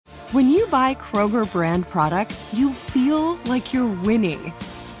When you buy Kroger brand products, you feel like you're winning.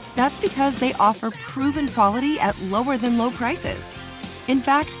 That's because they offer proven quality at lower than low prices. In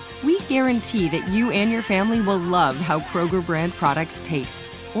fact, we guarantee that you and your family will love how Kroger brand products taste,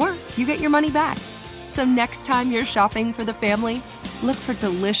 or you get your money back. So next time you're shopping for the family, look for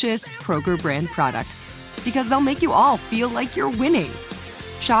delicious Kroger brand products, because they'll make you all feel like you're winning.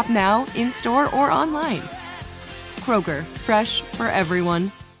 Shop now, in-store, or online. Kroger, fresh for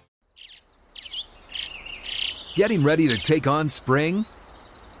everyone. Getting ready to take on spring?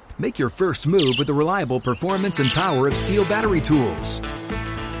 Make your first move with the reliable performance and power of Steel battery tools.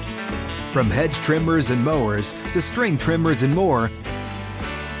 From hedge trimmers and mowers to string trimmers and more,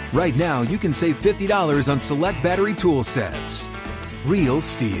 right now you can save $50 on select battery tool sets. Real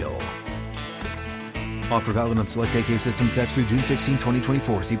Steel. Offer valid on select AK system sets through June 16,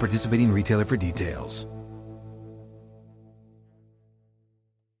 2024. See participating retailer for details.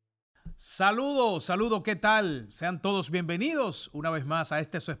 Saludos, ¿qué tal? Sean todos bienvenidos una vez más a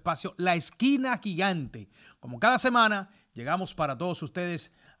este su espacio, La Esquina Gigante. Como cada semana, llegamos para todos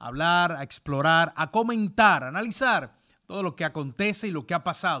ustedes a hablar, a explorar, a comentar, a analizar todo lo que acontece y lo que ha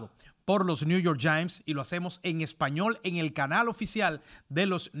pasado por los New York Giants, y lo hacemos en español en el canal oficial de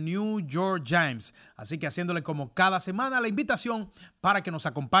los New York Giants. Así que haciéndole como cada semana la invitación para que nos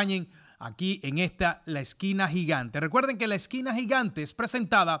acompañen aquí en esta La Esquina Gigante. Recuerden que La Esquina Gigante es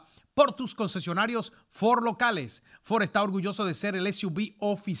presentada por tus concesionarios Ford locales. Ford está orgulloso de ser el SUV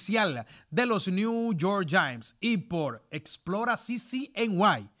oficial de los New York Giants, y por Explora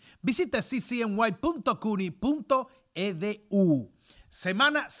CCNY. Visita ccny.cuni.edu.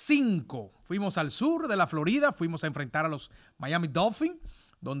 Semana 5. Fuimos al sur de la Florida, fuimos a enfrentar a los Miami Dolphins,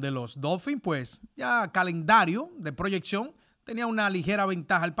 donde los Dolphins, pues ya calendario de proyección, tenía una ligera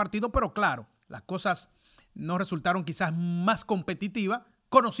ventaja al partido, pero claro, las cosas no resultaron quizás más competitivas,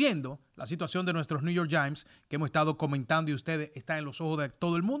 conociendo la situación de nuestros New York Giants, que hemos estado comentando y ustedes están en los ojos de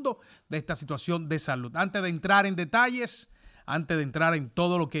todo el mundo de esta situación de salud. Antes de entrar en detalles, antes de entrar en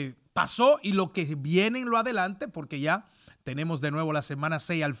todo lo que pasó y lo que viene en lo adelante, porque ya tenemos de nuevo la semana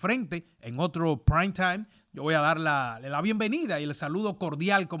 6 al frente en otro prime time, yo voy a dar la bienvenida y el saludo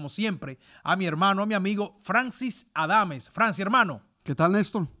cordial, como siempre, a mi hermano, a mi amigo Francis Adames. Francis, hermano. ¿Qué tal,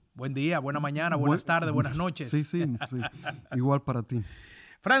 Néstor? Buen día, buena mañana, buenas tardes, buenas noches. Sí. Igual para ti.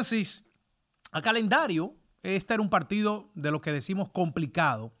 Francis, a calendario, este era un partido de lo que decimos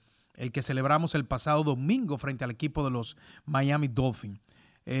complicado, el que celebramos el pasado domingo frente al equipo de los Miami Dolphins.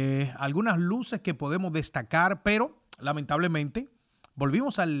 Algunas luces que podemos destacar, pero lamentablemente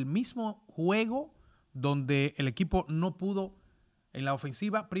volvimos al mismo juego donde el equipo no pudo en la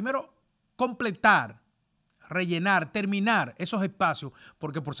ofensiva, primero, completar, rellenar, terminar esos espacios,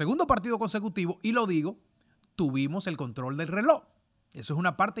 porque por segundo partido consecutivo, y lo digo, tuvimos el control del reloj. Eso es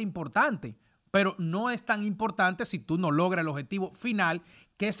una parte importante, pero no es tan importante si tú no logras el objetivo final,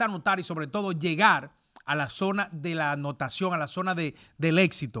 que es anotar y sobre todo llegar a la zona de la anotación, a la zona del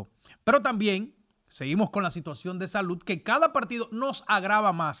éxito. Pero también seguimos con la situación de salud, que cada partido nos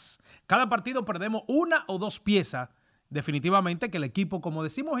agrava más. Cada partido perdemos una o dos piezas. Definitivamente que el equipo, como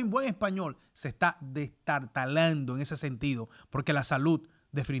decimos en buen español, se está destartalando en ese sentido, porque la salud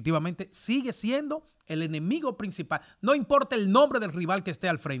definitivamente sigue siendo el enemigo principal. No importa el nombre del rival que esté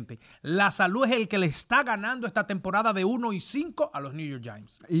al frente. La salud es el que le está ganando esta temporada de 1-5 a los New York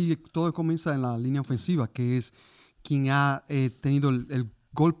Giants. Y todo comienza en la línea ofensiva, que es quien ha tenido el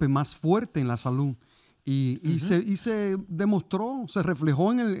golpe más fuerte en la salud. Y se demostró, se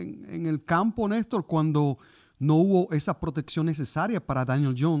reflejó en el campo, Néstor, cuando no hubo esa protección necesaria para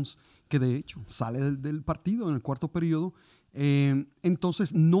Daniel Jones, que de hecho sale del partido en el cuarto periodo.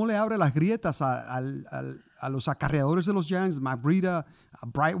 Entonces no le abre las grietas a los acarreadores de los Giants, McBride, a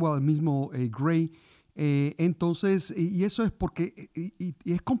Brightwell, el mismo Gray. Entonces, y eso es porque y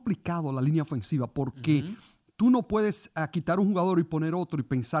es complicado la línea ofensiva, porque tú no puedes quitar un jugador y poner otro y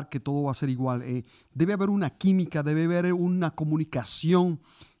pensar que todo va a ser igual. Debe haber una química, debe haber una comunicación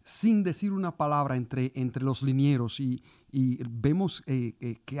sin decir una palabra entre los linieros, y vemos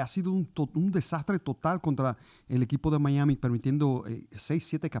que ha sido un desastre total contra el equipo de Miami, permitiendo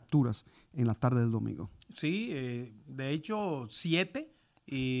 6-7 capturas en la tarde del domingo. Sí, de hecho 7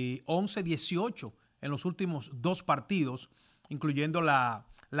 y 11-18 en los últimos dos partidos, incluyendo la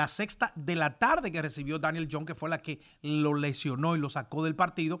sexta de la tarde que recibió Daniel Jones, que fue la que lo lesionó y lo sacó del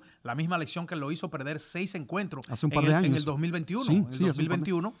partido. La misma lesión que lo hizo perder 6 encuentros hace un par de años. En el 2021. Sí, en el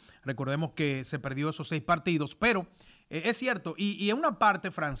 2021, recordemos que se perdió esos 6 partidos. Pero es cierto, y en una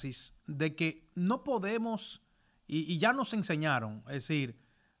parte, Francis, de que no podemos, y ya nos enseñaron, es decir,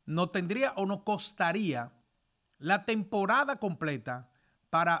 no tendría o no costaría la temporada completa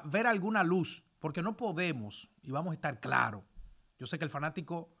para ver alguna luz, porque no podemos, y vamos a estar claros. Yo sé que el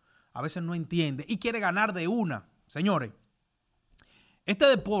fanático a veces no entiende y quiere ganar de una. Señores, este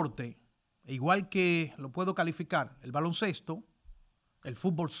deporte, igual que lo puedo calificar, el baloncesto, el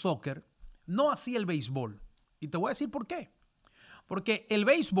fútbol, soccer, no así el béisbol. Y te voy a decir por qué. Porque el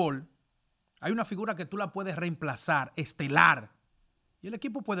béisbol, hay una figura que tú la puedes reemplazar, estelar, y el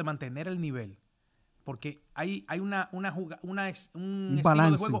equipo puede mantener el nivel. Porque hay un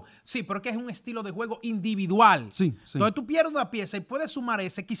estilo de juego. Sí, pero que es un estilo de juego individual. Sí. Entonces tú pierdes una pieza y puedes sumar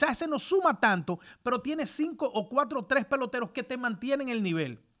ese. Quizás ese no suma tanto, pero tienes 5 o 4 o 3 peloteros que te mantienen el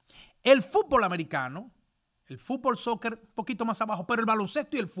nivel. El fútbol americano, el fútbol, soccer, un poquito más abajo, pero el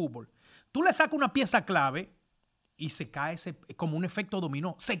baloncesto y el fútbol. Tú le sacas una pieza clave y se cae como un efecto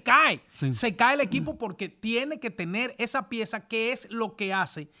dominó. Se cae. Sí. Se cae el equipo porque tiene que tener esa pieza que es lo que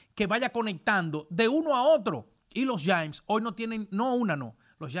hace que vaya conectando de uno a otro. Y los Giants hoy no tienen,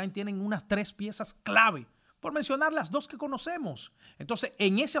 los Giants tienen unas 3 piezas clave, por mencionar las 2 que conocemos. Entonces,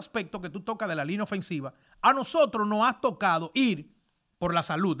 en ese aspecto que tú tocas de la línea ofensiva, a nosotros nos ha tocado ir por la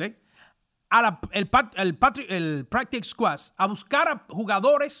salud, a el practice squad, a buscar a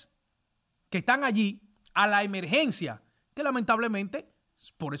jugadores que están allí a la emergencia, que lamentablemente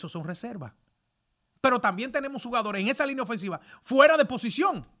por eso son reservas. Pero también tenemos jugadores en esa línea ofensiva fuera de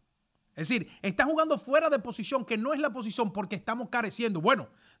posición. Es decir, están jugando fuera de posición, que no es la posición porque estamos careciendo. Bueno,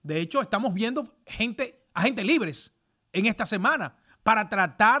 de hecho, estamos viendo agentes libres en esta semana para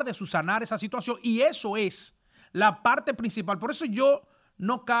tratar de subsanar esa situación. Y eso es la parte principal. Por eso yo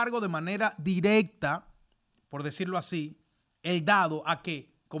no cargo de manera directa, por decirlo así, el dado a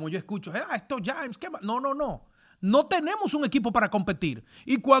que, como yo escucho, estos Giants, ¿qué más? No. No tenemos un equipo para competir.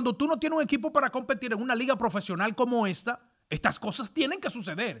 Y cuando tú no tienes un equipo para competir en una liga profesional como esta, estas cosas tienen que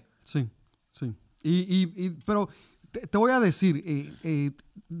suceder. Sí. Pero te voy a decir,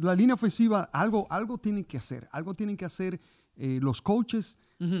 la línea ofensiva, algo tienen que hacer. Algo tienen que hacer los coaches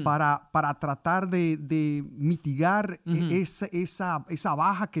para tratar de mitigar esa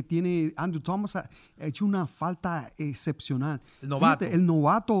baja que tiene Andrew Thomas. Ha hecho una falta excepcional. El novato. Fíjate, el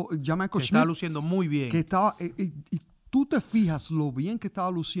novato, Jamaica Schmidt, está luciendo muy bien. Que estaba, y tú te fijas lo bien que estaba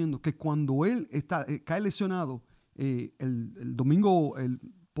luciendo, que cuando él cae lesionado el domingo, el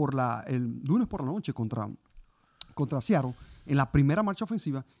lunes por la noche contra Seattle, en la primera marcha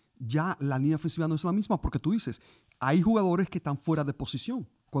ofensiva, ya la línea ofensiva no es la misma, porque tú dices, hay jugadores que están fuera de posición.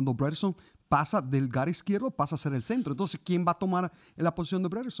 Cuando Bredesen pasa del guard izquierdo, pasa a ser el centro. Entonces, ¿quién va a tomar la posición de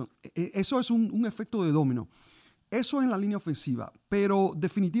Bredesen? Eso es un efecto de dominó. Eso es en la línea ofensiva. Pero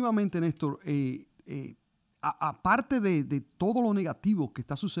definitivamente, Néstor, aparte de todo lo negativo que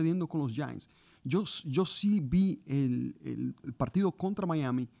está sucediendo con los Giants, yo sí vi el partido contra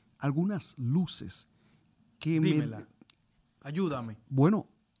Miami, algunas luces que Dímela. Ayúdame. Bueno,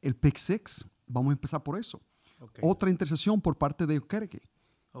 el pick six, vamos a empezar por eso. Okay. Otra intercepción por parte de Okereke.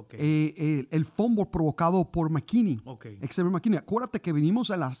 Okay. El fumble provocado por McKinney. Okay. Xavier McKinney. Acuérdate que venimos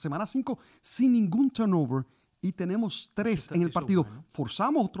en la semana 5 sin ningún turnover y tenemos 3 en el partido. Bueno.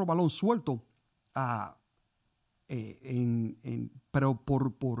 Forzamos otro balón suelto pero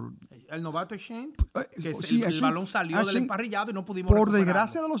por el novato Shane, que sí, el balón salió del emparrillado y no pudimos por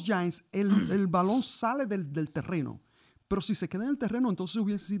desgracia de los Giants, el balón sale del terreno. Pero si se queda en el terreno, entonces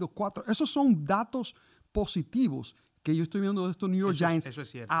hubiese sido 4. Esos son datos positivos que yo estoy viendo de estos New York Giants, eso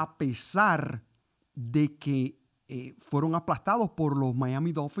es cierto. A pesar de que fueron aplastados por los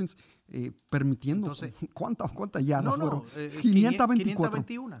Miami Dolphins, permitiendo. Entonces, ¿cuántas yardas fueron?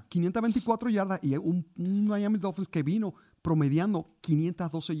 524 yardas y un Miami Dolphins que vino promediando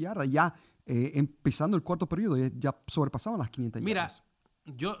 512 yardas. Ya empezando el cuarto periodo, ya sobrepasaban las 500 yardas.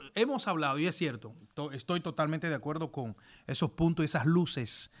 Mira, hemos hablado, y es cierto, estoy totalmente de acuerdo con esos puntos, esas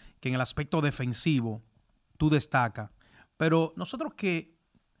luces que en el aspecto defensivo tú destacas. Pero nosotros que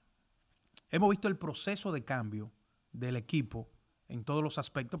hemos visto el proceso de cambio del equipo en todos los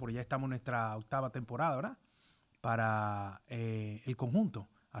aspectos, porque ya estamos en nuestra 8ª temporada, ¿verdad? Para el conjunto,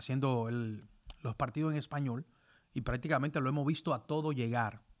 haciendo los partidos en español, y prácticamente lo hemos visto a todo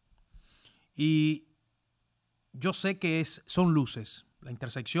llegar. Y yo sé que son luces. La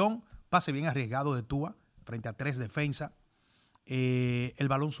intersección, pase bien arriesgado de Tua, frente a 3 defensas. El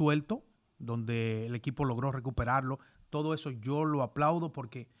balón suelto, donde el equipo logró recuperarlo. Todo eso yo lo aplaudo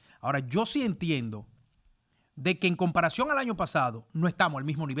porque ahora yo sí entiendo de que en comparación al año pasado no estamos al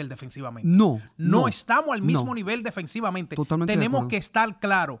mismo nivel defensivamente. No estamos al mismo nivel defensivamente. Totalmente tenemos que estar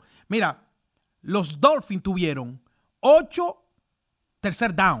claros. Mira, los Dolphins tuvieron 8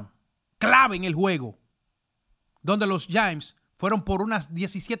 tercer down, clave en el juego, donde los Giants fueron por unas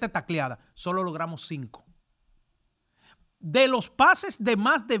 17 tacleadas. Solo logramos 5. de los pases de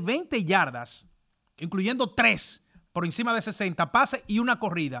más de 20 yardas, incluyendo 3 por encima de 60 pases y una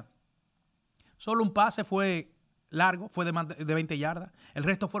corrida, solo un pase fue largo, fue de más de 20 yardas. El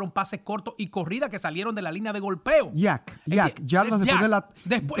resto fueron pases cortos y corridas que salieron de la línea de golpeo. Yardas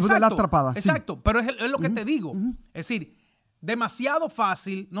después de la atrapada. Exacto, sí. Pero es lo que te digo. Es decir, demasiado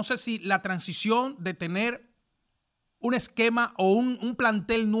fácil, no sé si la transición de tener un esquema o un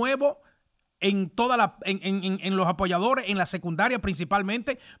plantel nuevo en los apoyadores, en la secundaria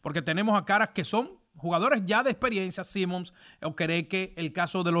principalmente, porque tenemos a caras que son jugadores ya de experiencia, Simmons, Okereke, el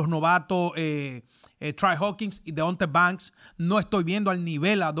caso de los novatos Trey Hawkins y Deonte Banks. No estoy viendo al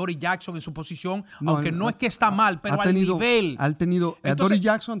nivel a Dory Jackson en su posición, aunque no es que está mal, pero al nivel. Dory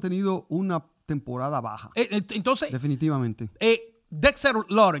Jackson ha tenido una temporada baja. Entonces, definitivamente. Dexter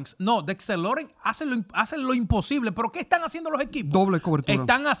Lawrence hace lo imposible, pero ¿qué están haciendo los equipos? Doble cobertura.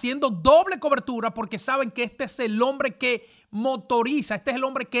 Están haciendo doble cobertura porque saben que este es el hombre que motoriza, este es el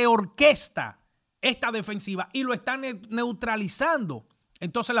hombre que orquesta esta defensiva y lo están neutralizando.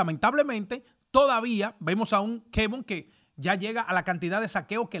 Entonces, lamentablemente, todavía vemos a un Kevin que ya llega a la cantidad de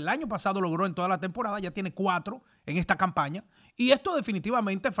saqueos que el año pasado logró en toda la temporada, ya tiene 4 en esta campaña. Y esto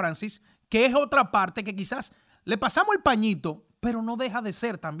definitivamente, Francis, que es otra parte que quizás le pasamos el pañito, pero no deja de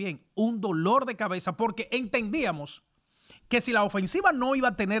ser también un dolor de cabeza porque entendíamos que si la ofensiva no iba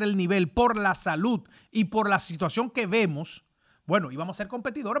a tener el nivel por la salud y por la situación que vemos, bueno, íbamos a ser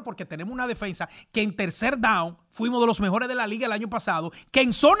competidores porque tenemos una defensa que en tercer down fuimos de los mejores de la liga el año pasado, que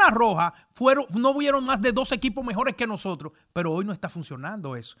en zona roja no hubieron más de 2 equipos mejores que nosotros, pero hoy no está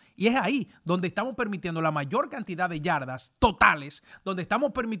funcionando eso. Y es ahí donde estamos permitiendo la mayor cantidad de yardas totales, donde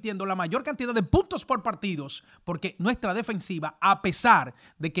estamos permitiendo la mayor cantidad de puntos por partidos, porque nuestra defensiva, a pesar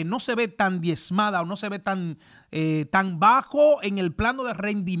de que no se ve tan diezmada o no se ve tan bajo en el plano de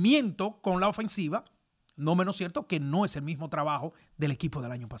rendimiento con la ofensiva, no menos cierto que no es el mismo trabajo del equipo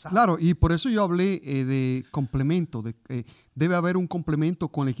del año pasado. Claro, y por eso yo hablé de complemento. Debe haber un complemento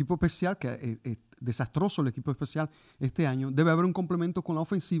con el equipo especial, que es desastroso el equipo especial este año. Debe haber un complemento con la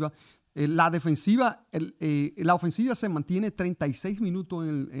ofensiva. La ofensiva se mantiene 36 minutos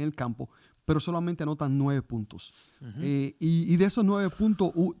en el campo, pero solamente anotan 9 puntos. Y de esos 9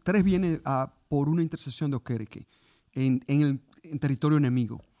 puntos, 3 vienen por una intercepción de Okereke en territorio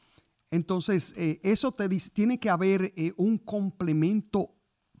enemigo. Entonces, eso tiene que haber un complemento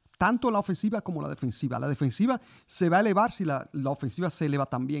tanto la ofensiva como la defensiva. La defensiva se va a elevar si la ofensiva se eleva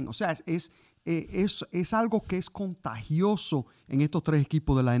también. O sea, es algo que es contagioso en estos 3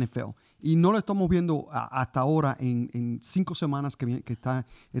 equipos de la NFL. Y no lo estamos viendo hasta ahora en 5 semanas que está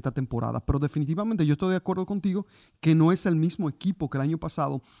esta temporada. Pero definitivamente yo estoy de acuerdo contigo que no es el mismo equipo que el año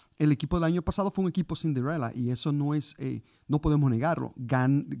pasado. El equipo del año pasado fue un equipo Cinderella y eso no podemos negarlo.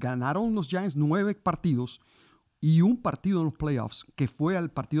 Ganaron los Giants 9 partidos y un partido en los playoffs, que fue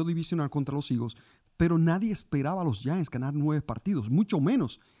el partido divisional contra los Eagles, pero nadie esperaba a los Giants ganar 9 partidos, mucho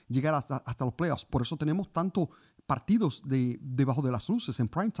menos llegar hasta los playoffs. Por eso tenemos tantos partidos debajo de las luces en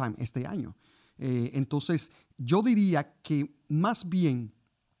primetime este año. Entonces, yo diría que más bien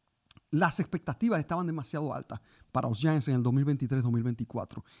las expectativas estaban demasiado altas para los Giants en el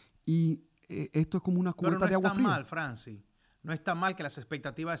 2023-2024. Y esto es como una cubeta de agua fría. Pero no está mal, Francis. No está mal que las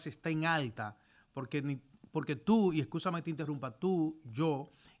expectativas estén altas, porque tú, y excúsame te interrumpa, tú,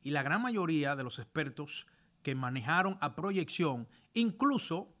 yo y la gran mayoría de los expertos que manejaron a proyección,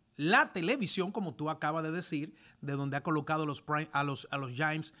 incluso la televisión, como tú acabas de decir, de donde ha colocado a los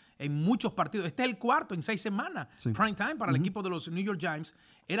Giants en muchos partidos. Este es el 4 en 6 semanas. Sí. Prime time para el equipo de los New York Giants.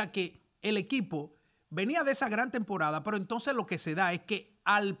 Era que el equipo venía de esa gran temporada, pero entonces lo que se da es que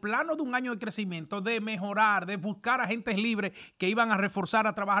al plano de un año de crecimiento, de mejorar, de buscar agentes libres que iban a reforzar,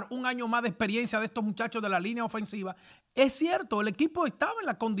 a trabajar un año más de experiencia de estos muchachos de la línea ofensiva, es cierto, el equipo estaba en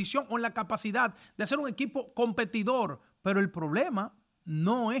la condición o en la capacidad de ser un equipo competidor, pero el problema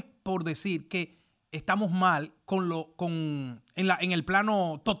no es por decir que estamos mal en el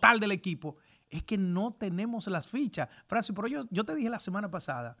plano total del equipo, es que no tenemos las fichas. Francis, pero yo te dije la semana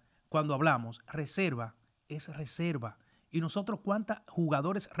pasada, cuando hablamos, reserva es reserva. Y nosotros, ¿cuántos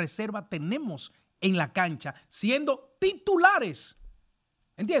jugadores reserva tenemos en la cancha siendo titulares?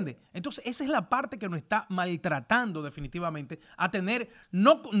 ¿Entiendes? Entonces, esa es la parte que nos está maltratando definitivamente a tener,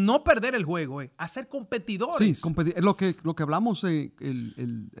 no perder el juego, a ser competidores. Sí, lo que hablamos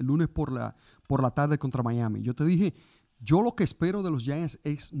el lunes por la tarde contra Miami. Yo te dije, yo lo que espero de los Giants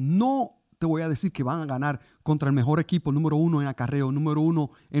es no te voy a decir que van a ganar contra el mejor equipo, número 1 en acarreo, número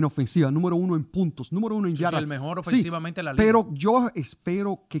 1 en ofensiva, número 1 en puntos, número 1 en yardas. El mejor ofensivamente en la liga. Pero yo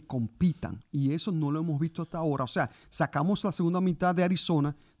espero que compitan y eso no lo hemos visto hasta ahora. O sea, sacamos la segunda mitad de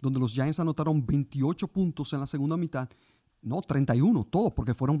Arizona, donde los Giants anotaron 28 puntos en la segunda mitad No, 31, todos,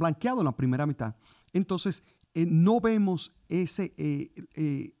 porque fueron blanqueados en la primera mitad. Entonces, no vemos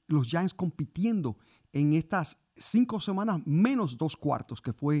los Giants compitiendo en estas 5 semanas menos 2 cuartos,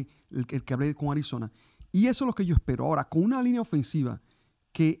 que fue el que hablé con Arizona. Y eso es lo que yo espero. Ahora, con una línea ofensiva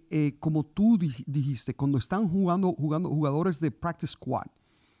que, como tú dijiste, cuando están jugando jugadores de practice squad,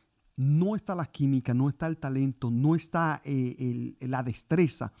 no está la química, no está el talento, no está la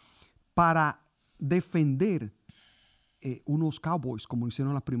destreza para defender unos Cowboys como lo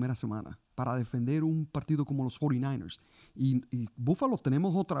hicieron la primera semana, para defender un partido como los 49ers. Y Buffalo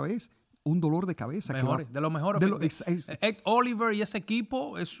tenemos otra vez un dolor de cabeza. De los mejores. Ed Oliver y ese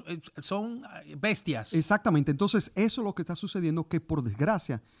equipo son bestias. Exactamente. Entonces, eso es lo que está sucediendo, que por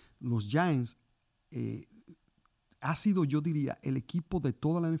desgracia, los Giants ha sido, yo diría, el equipo de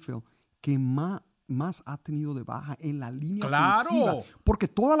toda la NFL que más ha tenido de baja en la línea ofensiva. Porque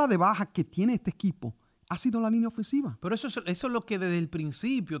toda la de baja que tiene este equipo ha sido en la línea ofensiva. Pero eso es lo que desde el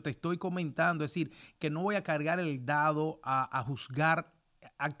principio te estoy comentando. Es decir, que no voy a cargar el dado a juzgar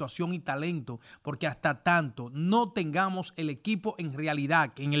actuación y talento, porque hasta tanto no tengamos el equipo en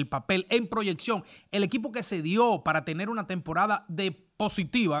realidad, en el papel, en proyección, el equipo que se dio para tener una temporada de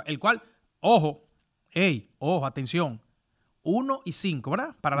positiva, el cual, ojo, atención, 1-5,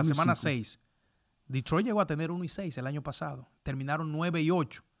 ¿verdad? Para la semana 6. Detroit llegó a tener 1-6 el año pasado. Terminaron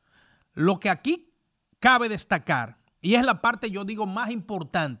 9-8. Lo que aquí cabe destacar, y es la parte, yo digo, más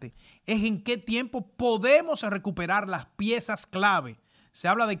importante, es en qué tiempo podemos recuperar las piezas clave. Se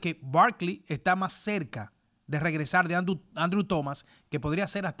habla de que Barkley está más cerca de regresar de Andrew Thomas, que podría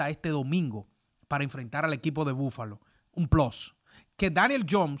ser hasta este domingo para enfrentar al equipo de Buffalo. Un plus. Que Daniel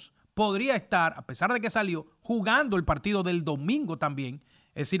Jones podría estar, a pesar de que salió, jugando el partido del domingo también.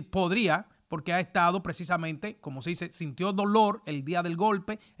 Es decir, podría, porque ha estado precisamente, como se dice, sintió dolor el día del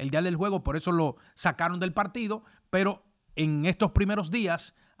golpe, el día del juego, por eso lo sacaron del partido, pero en estos primeros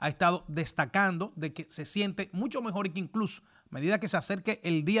días ha estado destacando de que se siente mucho mejor y que incluso a medida que se acerque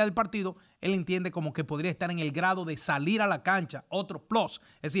el día del partido, él entiende como que podría estar en el grado de salir a la cancha, otro plus.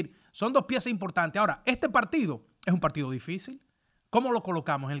 Es decir, son 2 piezas importantes. Ahora, este partido es un partido difícil. ¿Cómo lo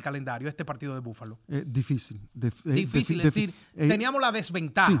colocamos en el calendario, este partido de Buffalo? Difícil. Difícil, es decir, teníamos la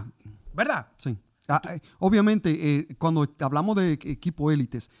desventaja, sí, ¿verdad? Sí. Obviamente, cuando hablamos de equipo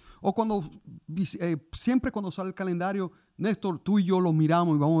élites, o siempre cuando sale el calendario, Néstor, tú y yo lo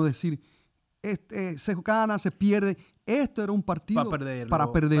miramos y vamos a decir, se gana, se pierde. Esto era un partido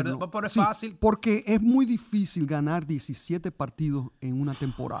para perderlo. Pero es fácil. Porque es muy difícil ganar 17 partidos en una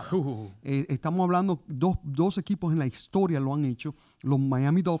temporada. Estamos hablando, dos equipos en la historia lo han hecho. Los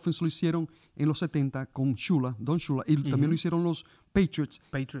Miami Dolphins lo hicieron en los 70 con Don Shula, y también lo hicieron los Patriots,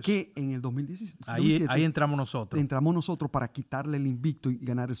 que en el 2017 ahí entramos nosotros. Entramos nosotros para quitarle el invicto y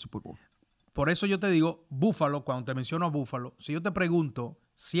ganar el Super Bowl. Por eso yo te digo, Buffalo, cuando te menciono a Buffalo, si yo te pregunto,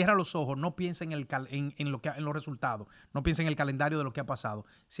 cierra los ojos, no piensa en los resultados, no piensa en el calendario de lo que ha pasado.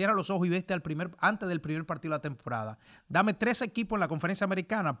 Cierra los ojos y vete antes del primer partido de la temporada. Dame 3 equipos en la conferencia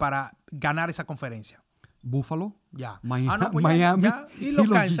americana para ganar esa conferencia. Buffalo, ya. Miami y los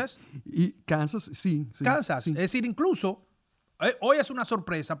Kansas. Y Kansas, sí. Kansas, sí. Es decir, incluso, hoy es una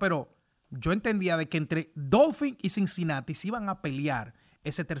sorpresa, pero yo entendía de que entre Dolphins y Cincinnati se iban a pelear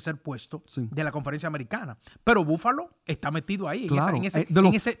ese tercer puesto de la conferencia americana. Pero Buffalo está metido ahí. Claro,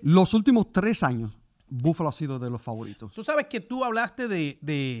 los últimos 3 años, Buffalo ha sido de los favoritos. Tú sabes que tú hablaste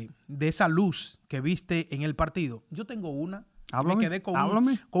de esa luz que viste en el partido. Yo tengo una. Me quedé con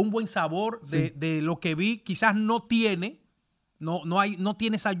un buen sabor de lo que vi. Quizás no tiene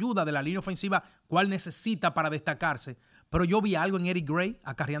esa ayuda de la línea ofensiva, cual necesita para destacarse. Pero yo vi algo en Eric Gray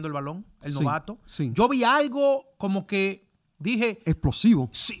acarreando el balón, el novato. Sí. Yo vi algo como que dije... explosivo.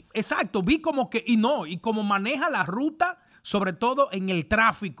 Sí, exacto. Vi como que... Y como maneja la ruta, sobre todo en el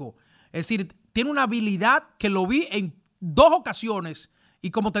tráfico. Es decir, tiene una habilidad que lo vi en 2 ocasiones.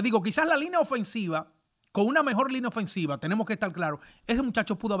 Y como te digo, quizás la línea ofensiva, con una mejor línea ofensiva, tenemos que estar claros, ese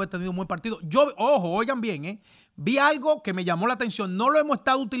muchacho pudo haber tenido un buen partido. Oigan bien, vi algo que me llamó la atención. No lo hemos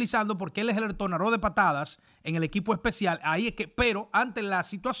estado utilizando porque él es el retornador de patadas en el equipo especial. Ahí es que, pero ante la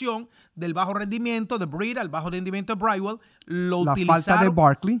situación del bajo rendimiento de Breida, el bajo rendimiento de Brywell, lo utilizaron. La falta de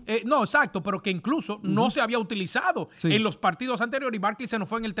Barkley. No, exacto, pero que incluso no se había utilizado en los partidos anteriores, y Barkley se nos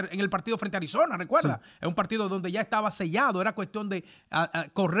fue en el partido frente a Arizona, ¿recuerda? Es un partido donde ya estaba sellado, era cuestión de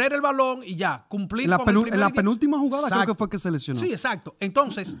correr el balón y ya, cumplir en la penúltima jugada creo que fue que se lesionó. Sí, exacto.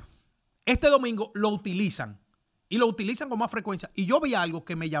 Entonces, este domingo lo utilizan. Y lo utilizan con más frecuencia. Y yo vi algo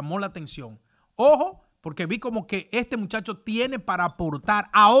que me llamó la atención. Ojo, porque vi como que este muchacho tiene para aportar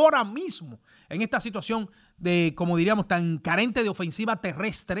ahora mismo en esta situación de, como diríamos, tan carente de ofensiva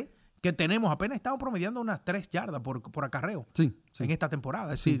terrestre que tenemos, apenas estamos promediando unas 3 yardas por acarreo en esta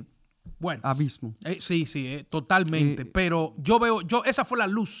temporada. Es decir, bueno. Abismo. Sí, totalmente. Pero esa fue la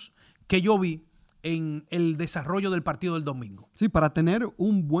luz que yo vi en el desarrollo del partido del domingo. Sí, para tener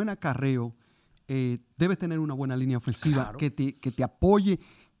un buen acarreo, debes tener una buena línea ofensiva, claro, que te apoye,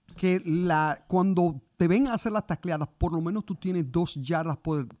 que cuando te ven a hacer las tacleadas, por lo menos tú tienes 2 yardas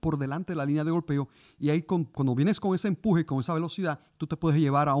por delante de la línea de golpeo, y ahí cuando vienes con ese empuje, con esa velocidad, tú te puedes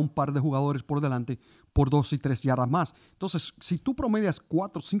llevar a un par de jugadores por delante por 2 y 3 yardas más. Entonces, si tú promedias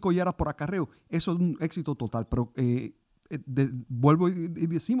 4 o 5 yardas por acarreo, eso es un éxito total, pero vuelvo y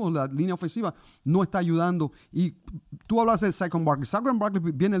decimos, la línea ofensiva no está ayudando. Y tú hablas de Saquon Barkley. Saquon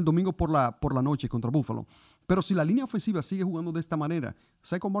Barkley viene el domingo por la noche contra Buffalo. Pero si la línea ofensiva sigue jugando de esta manera,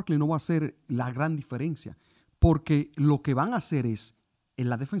 Saquon Barkley no va a hacer la gran diferencia. Porque lo que van a hacer es, en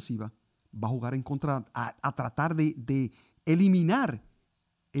la defensiva, va a jugar en contra, a tratar de eliminar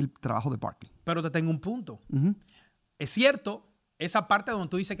el trabajo de Barkley. Pero te tengo un punto. Es cierto, esa parte donde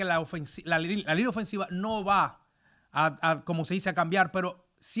tú dices que la línea ofensiva no va como se dice, a cambiar, pero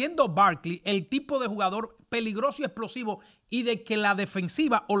siendo Barkley el tipo de jugador peligroso y explosivo, y de que la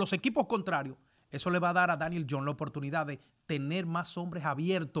defensiva o los equipos contrarios, eso le va a dar a Daniel Jones la oportunidad de tener más hombres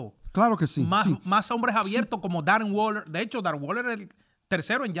abiertos. Claro que sí. Más hombres abiertos, como Darren Waller. De hecho, Darren Waller es el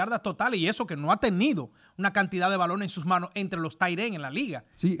tercero en yardas totales, y eso que no ha tenido una cantidad de balones en sus manos entre los tight end en la liga.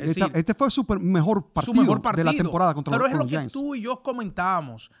 Sí, este fue su mejor partido de la temporada contra los Giants. Pero es lo que tú y yo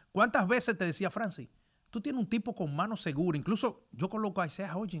comentábamos. ¿Cuántas veces te decía, Francis? Tú tienes un tipo con mano segura. Incluso yo coloco a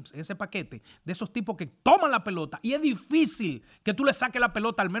Isaiah Hodgins en ese paquete de esos tipos que toman la pelota, y es difícil que tú le saques la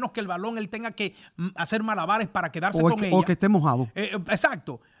pelota, al menos que el balón él tenga que hacer malabares para quedarse con ella. O que esté mojado.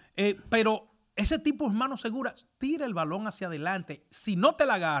 Exacto. Pero ese tipo es mano segura. Tira el balón hacia adelante. Si no te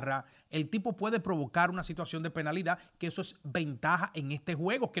la agarra, el tipo puede provocar una situación de penalidad, que eso es ventaja en este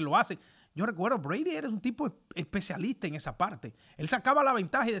juego, que lo hace. Yo recuerdo, Brady era un tipo especialista en esa parte. Él sacaba la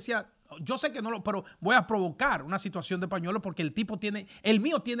ventaja y decía, yo sé que no pero voy a provocar una situación de pañuelo, porque el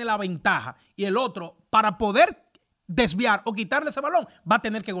mío tiene la ventaja, y el otro, para poder desviar o quitarle ese balón, va a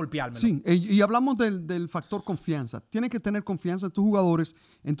tener que golpeármelo. Sí, y hablamos del factor confianza. Tienes que tener confianza en tus jugadores,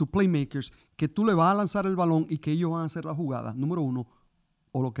 en tus playmakers, que tú le vas a lanzar el balón y que ellos van a hacer la jugada. Número 1,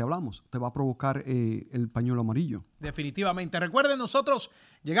 o lo que hablamos, te va a provocar el pañuelo amarillo. Definitivamente. Recuerden, nosotros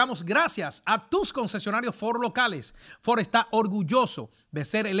llegamos gracias a tus concesionarios Ford locales. Ford está orgulloso de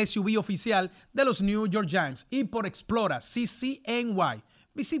ser el SUV oficial de los New York Giants, y por Explora CCNY.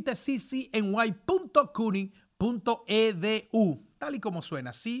 Visite ccny.cuny.edu, tal y como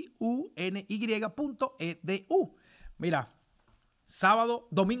suena, CUNY.edu. Mira, sábado,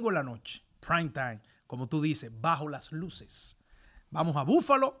 domingo en la noche, prime time, como tú dices, bajo las luces. Vamos a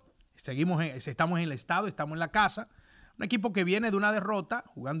Buffalo, estamos en el estado, estamos en la casa. Un equipo que viene de una derrota,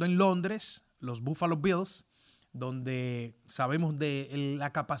 jugando en Londres, los Buffalo Bills, donde sabemos de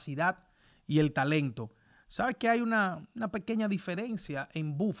la capacidad y el talento. ¿Sabes que hay una pequeña diferencia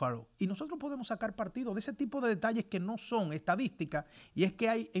en Buffalo? Y nosotros podemos sacar partido de ese tipo de detalles que no son estadísticas, y es que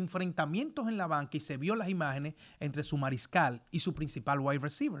hay enfrentamientos en la banca, y se vio las imágenes entre su mariscal y su principal wide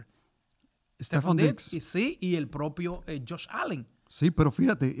receiver, Stephon Diggs. Y el propio Josh Allen. Sí, pero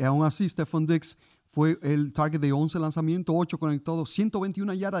fíjate, y aún así Stephon Diggs fue el target de 11 lanzamientos, 8 conectados,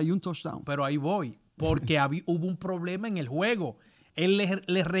 121 yardas y un touchdown. Pero ahí voy, porque hubo un problema en el juego. Él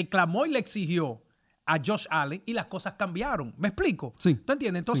le reclamó y le exigió a Josh Allen, y las cosas cambiaron. ¿Me explico? Sí. ¿Tú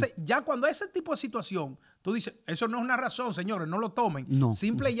entiendes? Entonces, sí, ya cuando hay ese tipo de situación, tú dices, eso no es una razón, señores, no lo tomen. No.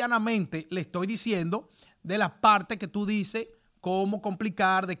 Simple y llanamente le estoy diciendo de las partes que tú dices, cómo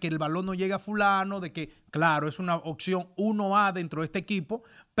complicar, de que el balón no llega a fulano, de que, claro, es una opción 1A dentro de este equipo,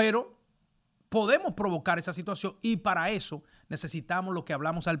 pero podemos provocar esa situación, y para eso necesitamos lo que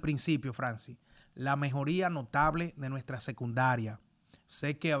hablamos al principio, Francis, la mejoría notable de nuestra secundaria.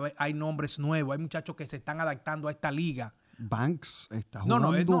 Sé que hay nombres nuevos, hay muchachos que se están adaptando a esta liga. Banks está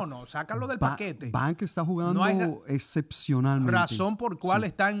jugando. No, sácalo del paquete. Banks está jugando excepcionalmente. Razón por cual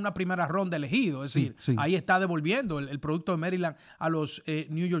está en una primera ronda elegido. Es decir, ahí está devolviendo el producto de Maryland a los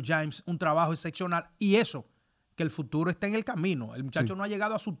New York Giants un trabajo excepcional. Y eso, que el futuro está en el camino. El muchacho no ha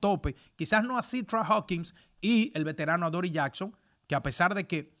llegado a su tope. Quizás no así Tra Hawkins y el veterano Adoree Jackson, que a pesar de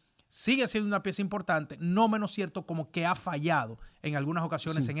que sigue siendo una pieza importante, no menos cierto como que ha fallado en algunas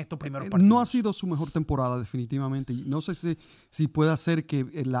ocasiones en estos primeros partidos. No ha sido su mejor temporada, definitivamente. No sé si puede hacer que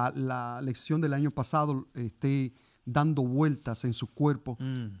la lección del año pasado esté dando vueltas en su cuerpo.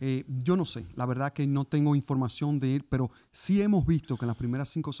 Yo no sé, la verdad que no tengo información de él, pero sí hemos visto que en las primeras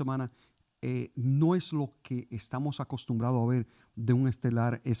 5 semanas no es lo que estamos acostumbrados a ver de un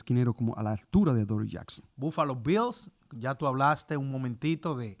estelar esquinero como a la altura de Adoree Jackson. Buffalo Bills, ya tú hablaste un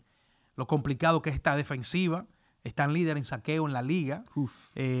momentito de lo complicado que es esta defensiva. Están líderes en saqueo en la liga.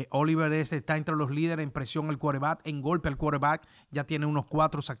 Oliver está entre los líderes en presión al quarterback, en golpe al quarterback. Ya tiene unos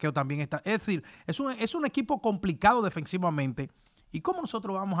 4 saqueos también. Es decir, es un equipo complicado defensivamente. ¿Y cómo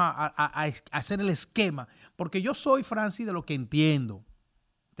nosotros vamos a hacer el esquema? Porque yo soy, Francis, de lo que entiendo.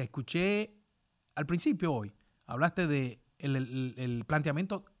 Te escuché al principio hoy. Hablaste de el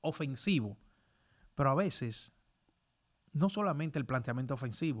planteamiento ofensivo. Pero a veces, no solamente el planteamiento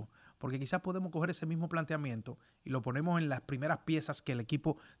ofensivo, porque quizás podemos coger ese mismo planteamiento y lo ponemos en las primeras piezas que el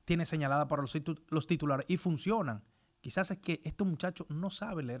equipo tiene señalada para los titulares y funcionan. Quizás es que estos muchachos no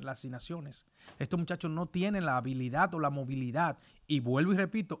saben leer las asignaciones. Estos muchachos no tienen la habilidad o la movilidad. Y vuelvo y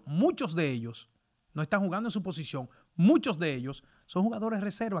repito, muchos de ellos no están jugando en su posición. Muchos de ellos son jugadores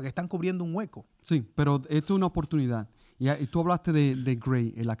reserva que están cubriendo un hueco. Sí, pero esto es una oportunidad. Y tú hablaste de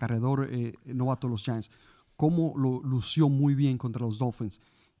Gray, el acarreador novato de los Giants, cómo lo lució muy bien contra los Dolphins.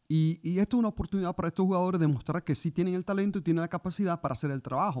 Y esto es una oportunidad para estos jugadores de demostrar que sí tienen el talento y tienen la capacidad para hacer el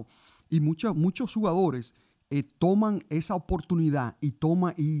trabajo. Y muchos jugadores toman esa oportunidad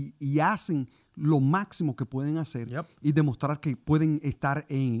y hacen lo máximo que pueden hacer y demostrar que pueden estar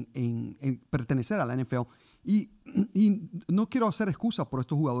pertenecer a la NFL. Y no quiero hacer excusas por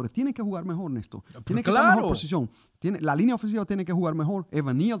estos jugadores. Tienen que jugar mejor, Néstor. Tienen que estar en mejor posición. La línea ofensiva tiene que jugar mejor.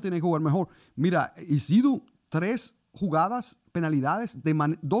 Evan Neal tiene que jugar mejor. Mira, Isidro, 3 jugadas, penalidades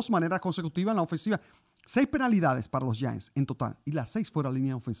de 2 maneras consecutivas en la ofensiva. 6 penalidades para los Giants en total. Y las 6 fueron la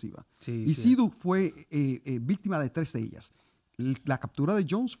línea ofensiva. Sí, Isidro fue víctima de 3 de ellas. La captura de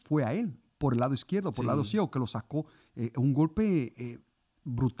Jones fue a él, por el lado izquierdo, por el lado ciego, que lo sacó un golpe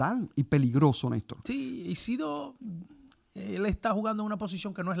brutal y peligroso, Néstor. Sí, Isidro, él está jugando en una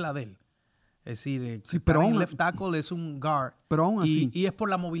posición que no es la de él. Es decir, pero el left tackle es un guard. Pero aún así. Y es por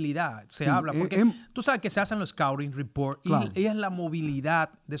la movilidad. Se habla. Porque tú sabes que se hacen los scouting report. Claro. Y es la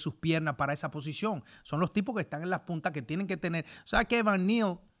movilidad de sus piernas para esa posición. Son los tipos que están en las puntas que tienen que tener. O sea que Evan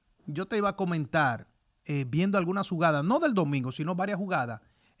Neal, yo te iba a comentar, viendo algunas jugadas, no del domingo, sino varias jugadas.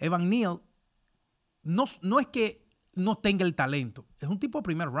 Evan Neal no es que no tenga el talento. Es un tipo de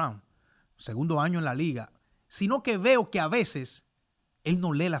primer round, segundo año en la liga. Sino que veo que a veces él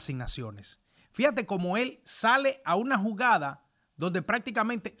no lee las asignaciones. Fíjate cómo él sale a una jugada donde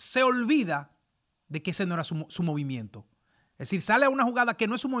prácticamente se olvida de que ese no era su movimiento. Es decir, sale a una jugada que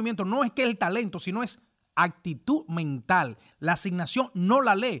no es su movimiento, no es que es el talento, sino es actitud mental. La asignación no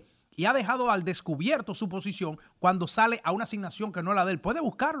la lee y ha dejado al descubierto su posición cuando sale a una asignación que no es la de él. Puede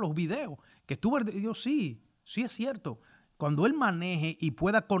buscar los videos que estuve. Yo sí es cierto. Cuando él maneje y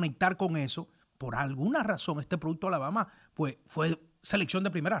pueda conectar con eso, por alguna razón este producto de Alabama pues fue selección de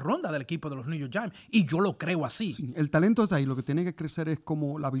primera ronda del equipo de los New York Giants. Y yo lo creo así. Sí, el talento es ahí. Lo que tiene que crecer es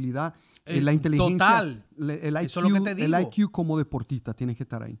como la habilidad, la inteligencia. Total. El IQ, eso es lo que te digo. El IQ como deportista tiene que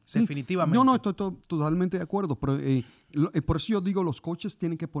estar ahí. Definitivamente. No, estoy totalmente de acuerdo. Pero por eso yo digo, los coaches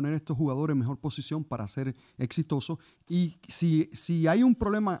tienen que poner a estos jugadores en mejor posición para ser exitosos. Y si hay un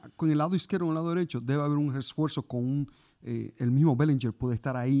problema con el lado izquierdo o el lado derecho, debe haber un esfuerzo con el mismo Bellinger puede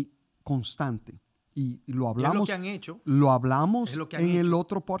estar ahí constante. Y lo hablamos. Es lo que han hecho. Lo hablamos en el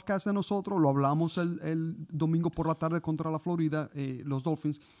otro podcast de nosotros. Lo hablamos el domingo por la tarde contra la Florida, los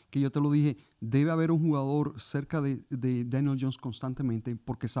Dolphins, que yo te lo dije. Debe haber un jugador cerca de Daniel Jones constantemente,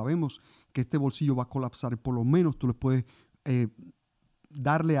 porque sabemos que este bolsillo va a colapsar. Por lo menos tú le puedes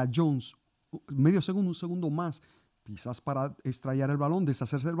darle a Jones medio segundo, un segundo más, quizás para extraer el balón,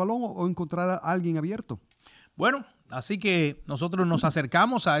 deshacerse del balón o encontrar a alguien abierto. Bueno, así que nosotros nos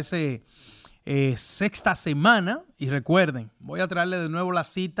acercamos a ese sexta semana y recuerden, voy a traerle de nuevo la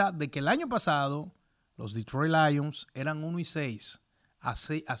cita de que el año pasado los Detroit Lions eran 1-6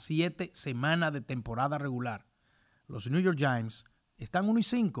 a 7 semanas de temporada regular. Los New York Giants están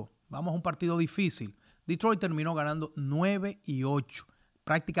 1-5. Vamos a un partido difícil. Detroit terminó ganando 9-8.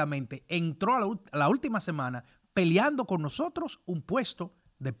 Prácticamente entró a la última semana peleando con nosotros un puesto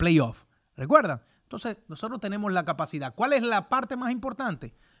de playoff. ¿Recuerdan? Entonces, nosotros tenemos la capacidad. ¿Cuál es la parte más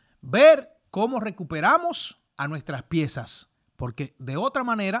importante? Ver cómo recuperamos a nuestras piezas. Porque de otra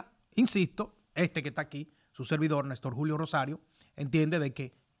manera, insisto, que está aquí, su servidor, Néstor Julio Rosario, entiende de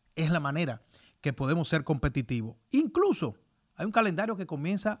que es la manera que podemos ser competitivos. Incluso hay un calendario que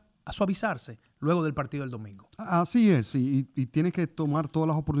comienza a suavizarse luego del partido del domingo. Así es, y tienes que tomar todas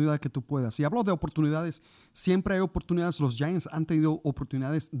las oportunidades que tú puedas. Si hablo de oportunidades, siempre hay oportunidades. Los Giants han tenido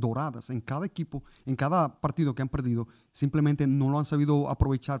oportunidades doradas en cada equipo, en cada partido que han perdido. Simplemente no lo han sabido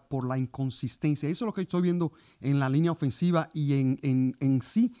aprovechar por la inconsistencia. Eso es lo que estoy viendo en la línea ofensiva y en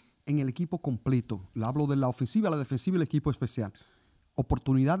sí, en el equipo completo. Hablo de la ofensiva, la defensiva y el equipo especial.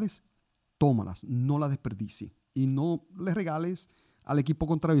 Oportunidades, tómalas, no las desperdicies. Y no les regales al equipo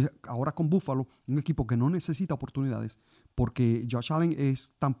contrario, ahora con Buffalo, un equipo que no necesita oportunidades, porque Josh Allen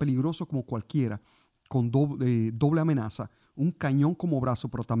es tan peligroso como cualquiera, con doble amenaza, un cañón como brazo,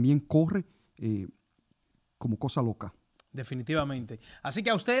 pero también corre como cosa loca. Definitivamente. Así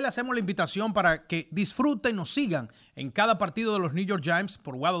que a ustedes le hacemos la invitación para que disfruten, nos sigan en cada partido de los New York Giants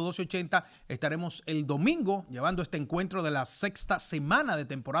por Guado 1280. Estaremos el domingo llevando este encuentro de la sexta semana de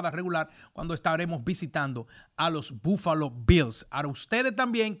temporada regular, cuando estaremos visitando a los Buffalo Bills. A ustedes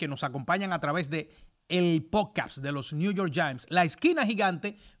también que nos acompañan a través de el podcast de los New York Giants, La Esquina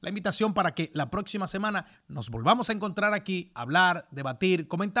Gigante, la invitación para que la próxima semana nos volvamos a encontrar aquí, hablar, debatir,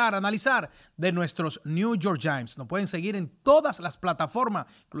 comentar, analizar de nuestros New York Giants. Nos pueden seguir en todas las plataformas,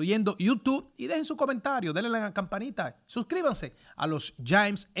 incluyendo YouTube, y dejen su comentario, denle a la campanita, suscríbanse a los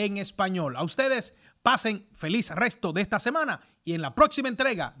Giants en español. A ustedes, pasen feliz resto de esta semana y en la próxima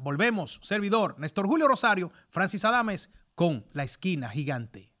entrega volvemos, servidor Néstor Julio Rosario, Francis Adames, con La Esquina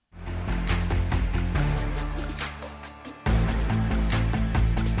Gigante.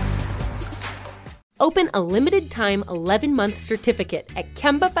 Open a limited-time 11-month certificate at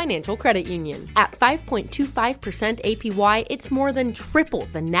Kemba Financial Credit Union. At 5.25% APY, it's more than triple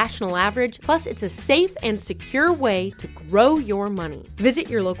the national average, plus it's a safe and secure way to grow your money.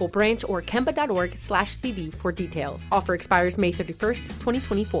 Visit your local branch or kemba.org/cb for details. Offer expires May 31st,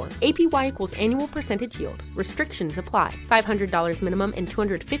 2024. APY equals annual percentage yield. Restrictions apply. $500 minimum and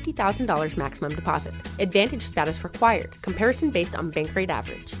 $250,000 maximum deposit. Advantage status required. Comparison based on bank rate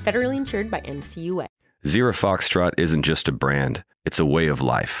average. Federally insured by NCUA. Zero Foxtrot isn't just a brand, it's a way of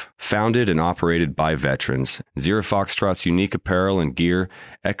life. Founded and operated by veterans, Zero Foxtrot's unique apparel and gear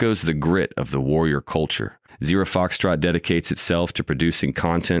echoes the grit of the warrior culture. Zero Foxtrot dedicates itself to producing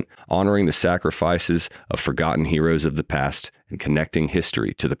content, honoring the sacrifices of forgotten heroes of the past, and connecting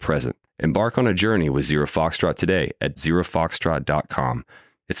history to the present. Embark on a journey with Zero Foxtrot today at zerofoxtrot.com.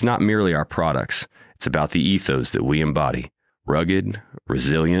 It's not merely our products, it's about the ethos that we embody. Rugged,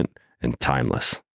 resilient, and timeless.